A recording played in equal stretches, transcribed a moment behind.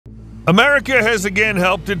America has again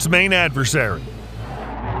helped its main adversary.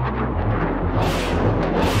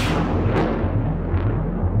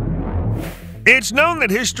 It's known that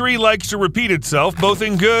history likes to repeat itself, both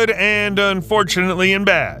in good and, unfortunately, in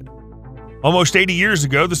bad. Almost 80 years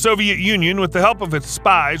ago, the Soviet Union, with the help of its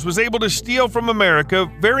spies, was able to steal from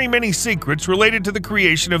America very many secrets related to the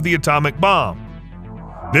creation of the atomic bomb.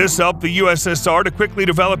 This helped the USSR to quickly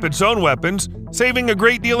develop its own weapons, saving a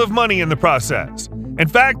great deal of money in the process. In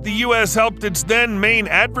fact, the US helped its then main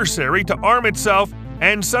adversary to arm itself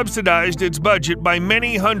and subsidized its budget by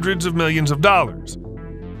many hundreds of millions of dollars.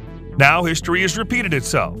 Now history has repeated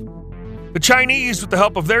itself. The Chinese, with the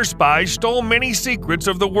help of their spies, stole many secrets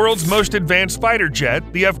of the world's most advanced fighter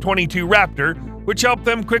jet, the F-22 Raptor, which helped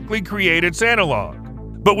them quickly create its analog.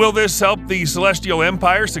 But will this help the Celestial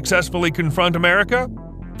Empire successfully confront America?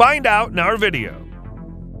 Find out in our video.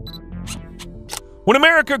 When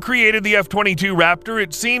America created the F-22 Raptor,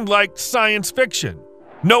 it seemed like science fiction.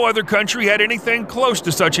 No other country had anything close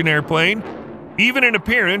to such an airplane. Even in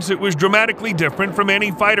appearance, it was dramatically different from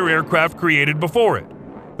any fighter aircraft created before it.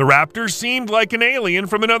 The Raptor seemed like an alien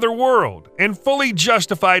from another world and fully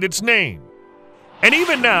justified its name. And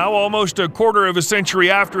even now, almost a quarter of a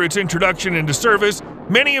century after its introduction into service,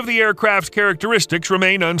 many of the aircraft's characteristics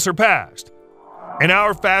remain unsurpassed. In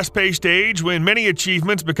our fast-paced age, when many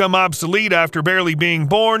achievements become obsolete after barely being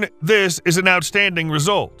born, this is an outstanding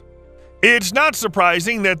result. It's not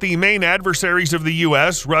surprising that the main adversaries of the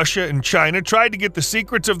US, Russia, and China tried to get the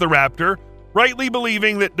secrets of the Raptor, rightly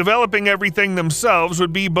believing that developing everything themselves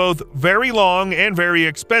would be both very long and very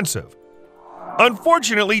expensive.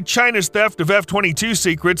 Unfortunately, China's theft of F-22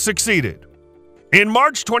 secrets succeeded. In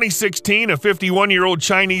March 2016, a 51-year-old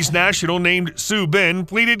Chinese national named Su Bin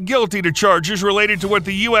pleaded guilty to charges related to what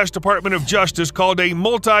the U.S. Department of Justice called a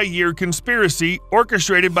multi-year conspiracy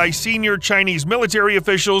orchestrated by senior Chinese military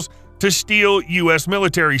officials to steal U.S.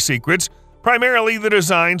 military secrets, primarily the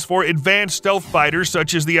designs for advanced stealth fighters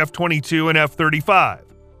such as the F-22 and F-35.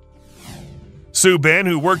 Su Bin,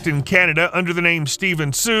 who worked in Canada under the name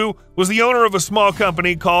Stephen Su, was the owner of a small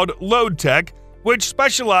company called Load Tech, which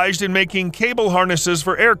specialized in making cable harnesses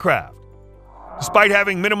for aircraft. Despite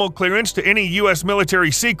having minimal clearance to any U.S. military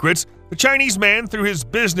secrets, the Chinese man, through his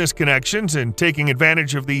business connections and taking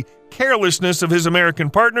advantage of the carelessness of his American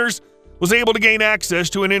partners, was able to gain access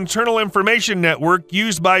to an internal information network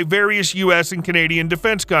used by various U.S. and Canadian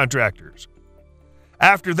defense contractors.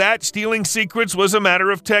 After that, stealing secrets was a matter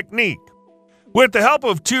of technique. With the help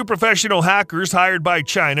of two professional hackers hired by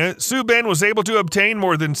China, Su Bin was able to obtain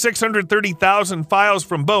more than 630,000 files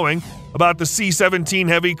from Boeing about the C-17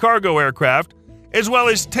 heavy cargo aircraft, as well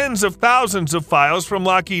as tens of thousands of files from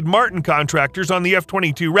Lockheed Martin contractors on the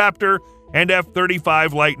F-22 Raptor and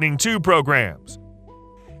F-35 Lightning II programs.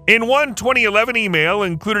 In one 2011 email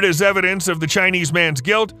included as evidence of the Chinese man's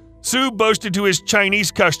guilt, Su boasted to his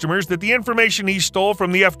Chinese customers that the information he stole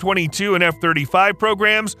from the F-22 and F-35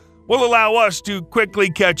 programs will allow us to quickly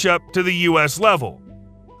catch up to the U.S. level.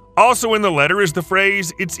 Also in the letter is the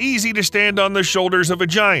phrase, "It's easy to stand on the shoulders of a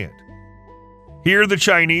giant." Here the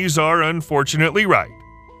Chinese are unfortunately right.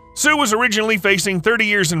 Su was originally facing 30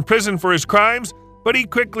 years in prison for his crimes, but he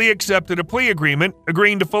quickly accepted a plea agreement,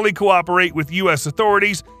 agreeing to fully cooperate with U.S.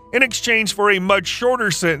 authorities in exchange for a much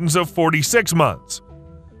shorter sentence of 46 months.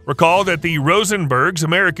 Recall that the Rosenbergs,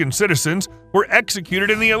 American citizens, were executed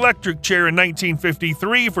in the electric chair in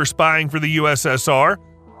 1953 for spying for the USSR.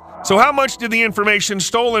 So how much did the information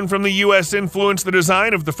stolen from the U.S. influence the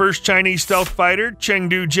design of the first Chinese stealth fighter,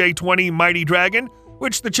 Chengdu J-20 Mighty Dragon,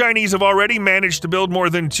 which the Chinese have already managed to build more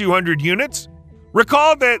than 200 units?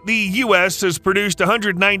 Recall that the U.S. has produced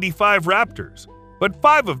 195 Raptors, but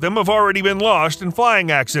 5 of them have already been lost in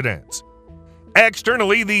flying accidents.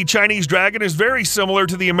 Externally, the Chinese Dragon is very similar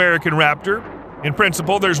to the American Raptor. In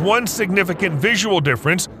principle, there's one significant visual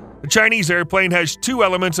difference. The Chinese airplane has 2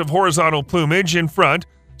 elements of horizontal plumage in front,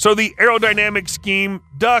 so the aerodynamic scheme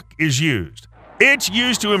duck is used. It's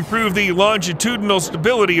used to improve the longitudinal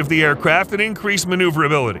stability of the aircraft and increase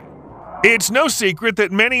maneuverability. It's no secret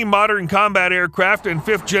that many modern combat aircraft and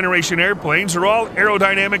 5th-generation airplanes are all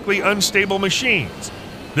aerodynamically unstable machines.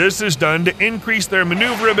 This is done to increase their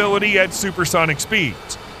maneuverability at supersonic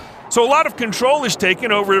speeds. So a lot of control is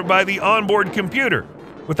taken over by the onboard computer.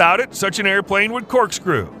 Without it, such an airplane would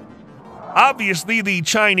corkscrew. Obviously, the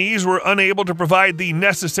Chinese were unable to provide the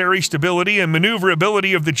necessary stability and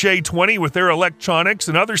maneuverability of the J-20 with their electronics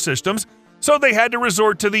and other systems, so they had to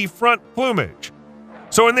resort to the front plumage.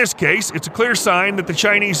 So in this case, it's a clear sign that the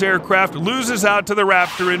Chinese aircraft loses out to the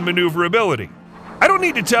Raptor in maneuverability. I don't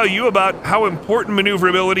need to tell you about how important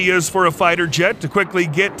maneuverability is for a fighter jet to quickly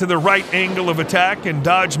get to the right angle of attack and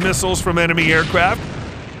dodge missiles from enemy aircraft.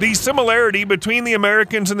 The similarity between the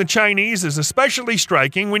Americans and the Chinese is especially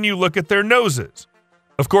striking when you look at their noses.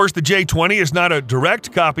 Of course, the J-20 is not a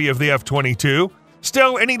direct copy of the F-22.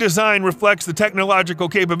 Still, any design reflects the technological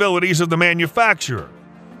capabilities of the manufacturer.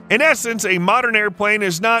 In essence, a modern airplane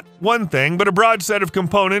is not one thing, but a broad set of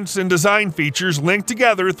components and design features linked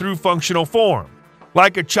together through functional form.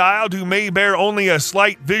 Like a child who may bear only a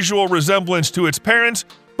slight visual resemblance to its parents,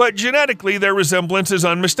 but genetically their resemblance is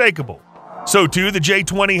unmistakable. So too, the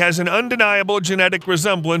J-20 has an undeniable genetic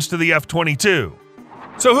resemblance to the F-22.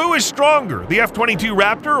 So who is stronger, the F-22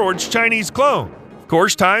 Raptor or its Chinese clone? Of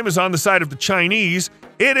course, time is on the side of the Chinese.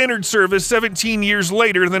 It entered service 17 years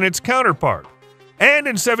later than its counterpart. And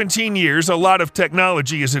in 17 years, a lot of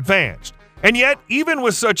technology is advanced. And yet, even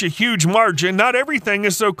with such a huge margin, not everything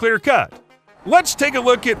is so clear-cut. Let's take a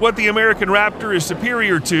look at what the American Raptor is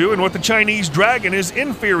superior to and what the Chinese Dragon is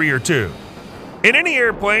inferior to. In any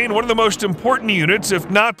airplane, one of the most important units, if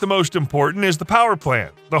not the most important, is the power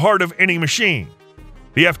plant, the heart of any machine.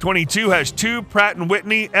 The F-22 has two Pratt &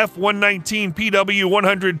 Whitney F-119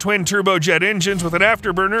 PW100 twin-turbojet engines with an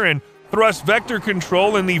afterburner and thrust vector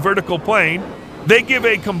control in the vertical plane. They give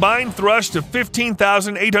a combined thrust of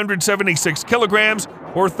 15,876 kilograms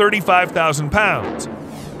or 35,000 pounds.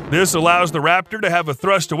 This allows the Raptor to have a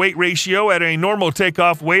thrust-to-weight ratio at a normal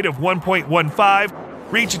takeoff weight of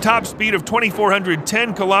 1.15, reach a top speed of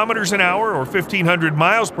 2,410 kilometers an hour or 1,500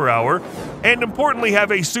 miles per hour, and importantly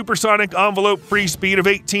have a supersonic envelope-free speed of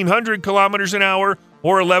 1,800 kilometers an hour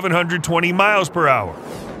or 1,120 miles per hour.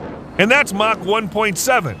 And that's Mach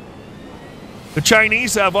 1.7. The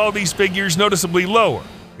Chinese have all these figures noticeably lower.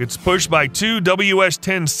 It's pushed by two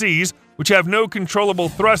WS-10Cs, which have no controllable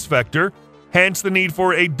thrust vector, hence the need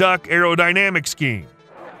for a duck aerodynamic scheme.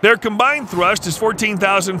 Their combined thrust is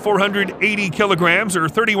 14,480 kilograms or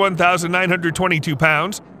 31,922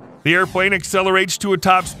 pounds. The airplane accelerates to a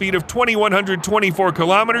top speed of 2,124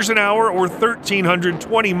 kilometers an hour or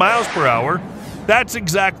 1,320 miles per hour. That's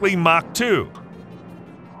exactly Mach 2.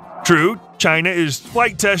 True, China is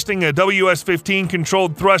flight testing a WS-15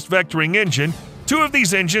 controlled thrust vectoring engine. Two of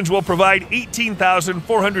these engines will provide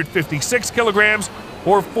 18,456 kilograms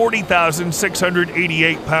or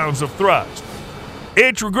 40,688 pounds of thrust.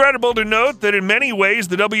 It's regrettable to note that in many ways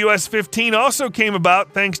the WS-15 also came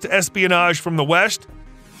about thanks to espionage from the West.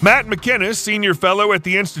 Matt McInnes, senior fellow at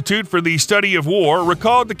the Institute for the Study of War,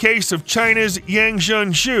 recalled the case of China's Yang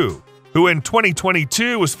Zhenshu, who in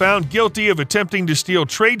 2022 was found guilty of attempting to steal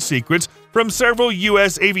trade secrets from several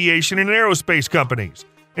U.S. aviation and aerospace companies,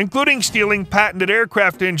 including stealing patented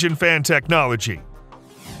aircraft engine fan technology.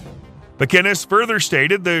 McInnes further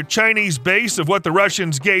stated the Chinese base of what the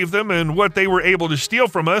Russians gave them and what they were able to steal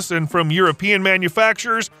from us and from European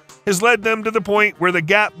manufacturers has led them to the point where the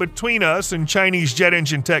gap between us and Chinese jet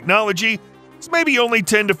engine technology is maybe only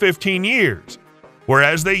 10 to 15 years,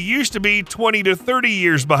 whereas they used to be 20 to 30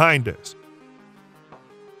 years behind us.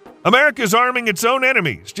 America's arming its own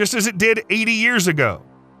enemies, just as it did 80 years ago.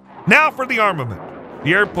 Now for the armament.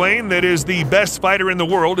 The airplane that is the best fighter in the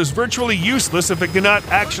world is virtually useless if it cannot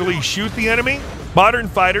actually shoot the enemy. Modern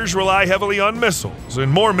fighters rely heavily on missiles,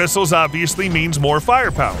 and more missiles obviously means more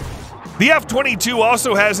firepower. The F-22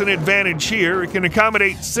 also has an advantage here. It can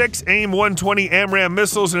accommodate 6 AIM-120 AMRAAM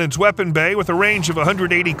missiles in its weapon bay with a range of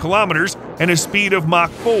 180 kilometers and a speed of Mach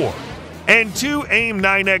 4, and 2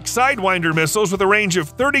 AIM-9X Sidewinder missiles with a range of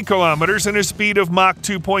 30 kilometers and a speed of Mach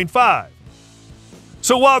 2.5.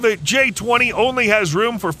 So while the J-20 only has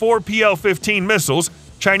room for 4 PL-15 missiles,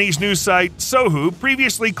 Chinese news site Sohu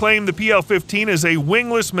previously claimed the PL-15 is a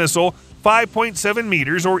wingless missile 5.7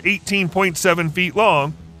 meters or 18.7 feet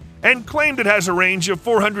long, and claimed it has a range of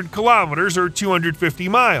 400 kilometers or 250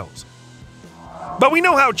 miles. But we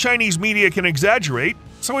know how Chinese media can exaggerate,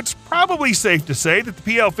 so it's probably safe to say that the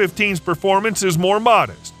PL-15's performance is more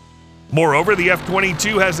modest. Moreover, the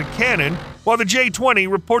F-22 has a cannon, while the J-20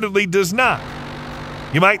 reportedly does not.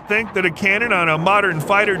 You might think that a cannon on a modern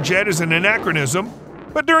fighter jet is an anachronism,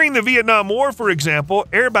 but during the Vietnam War, for example,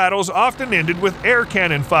 air battles often ended with air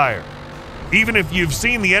cannon fire. Even if you've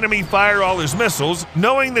seen the enemy fire all his missiles,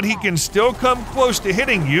 knowing that he can still come close to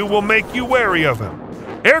hitting you will make you wary of him.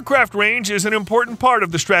 Aircraft range is an important part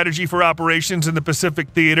of the strategy for operations in the Pacific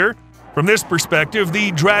Theater. From this perspective,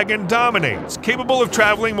 the Dragon dominates, capable of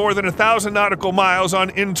traveling more than 1,000 nautical miles on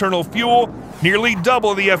internal fuel, nearly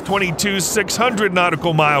double the F-22's 600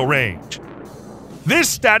 nautical mile range. This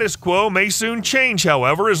status quo may soon change,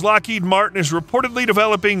 however, as Lockheed Martin is reportedly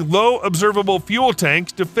developing low observable fuel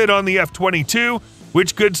tanks to fit on the F-22,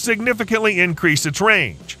 which could significantly increase its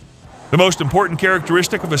range. The most important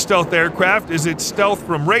characteristic of a stealth aircraft is its stealth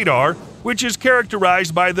from radar, which is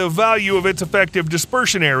characterized by the value of its effective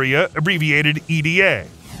dispersion area, abbreviated EDA.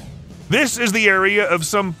 This is the area of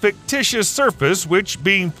some fictitious surface which,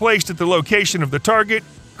 being placed at the location of the target,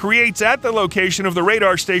 creates at the location of the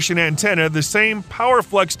radar station antenna the same power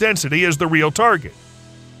flux density as the real target.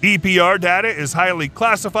 EPR data is highly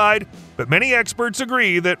classified, but many experts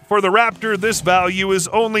agree that for the Raptor this value is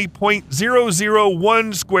only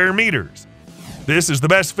 0.001 square meters. This is the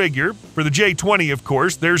best figure. For the J-20, of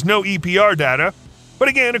course, there's no EPR data, but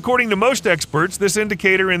again, according to most experts, this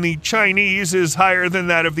indicator in the Chinese is higher than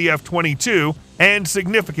that of the F-22, and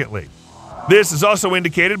significantly. This is also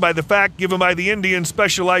indicated by the fact given by the Indian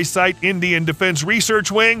specialized site Indian Defense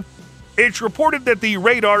Research Wing. It's reported that the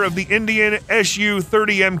radar of the Indian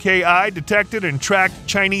Su-30 detected and tracked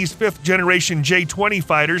Chinese 5th-generation J-20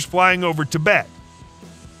 fighters flying over Tibet.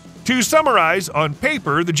 To summarize, on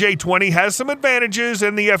paper, the J-20 has some advantages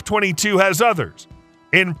and the F-22 has others.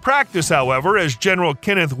 In practice, however, as General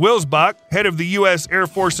Kenneth Wilsbach, head of the U.S. Air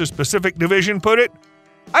Force's Pacific Division, put it,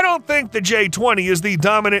 I don't think the J-20 is the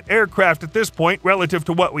dominant aircraft at this point relative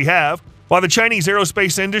to what we have. While the Chinese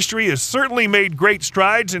aerospace industry has certainly made great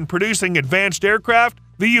strides in producing advanced aircraft,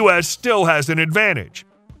 the U.S. still has an advantage.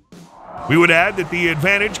 We would add that the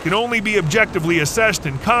advantage can only be objectively assessed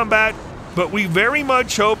in combat, but we very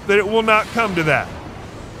much hope that it will not come to that.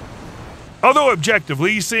 Although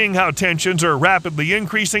objectively, seeing how tensions are rapidly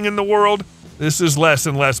increasing in the world, this is less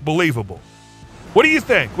and less believable. What do you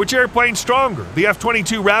think? Which airplane's stronger, the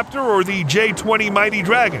F-22 Raptor or the J-20 Mighty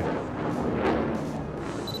Dragon?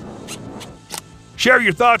 Share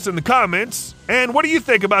your thoughts in the comments, and what do you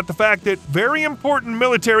think about the fact that very important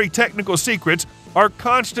military technical secrets are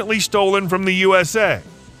constantly stolen from the USA?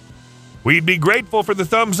 We'd be grateful for the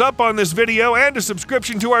thumbs up on this video and a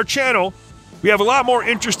subscription to our channel. We have a lot more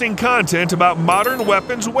interesting content about modern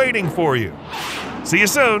weapons waiting for you. See you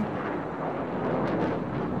soon!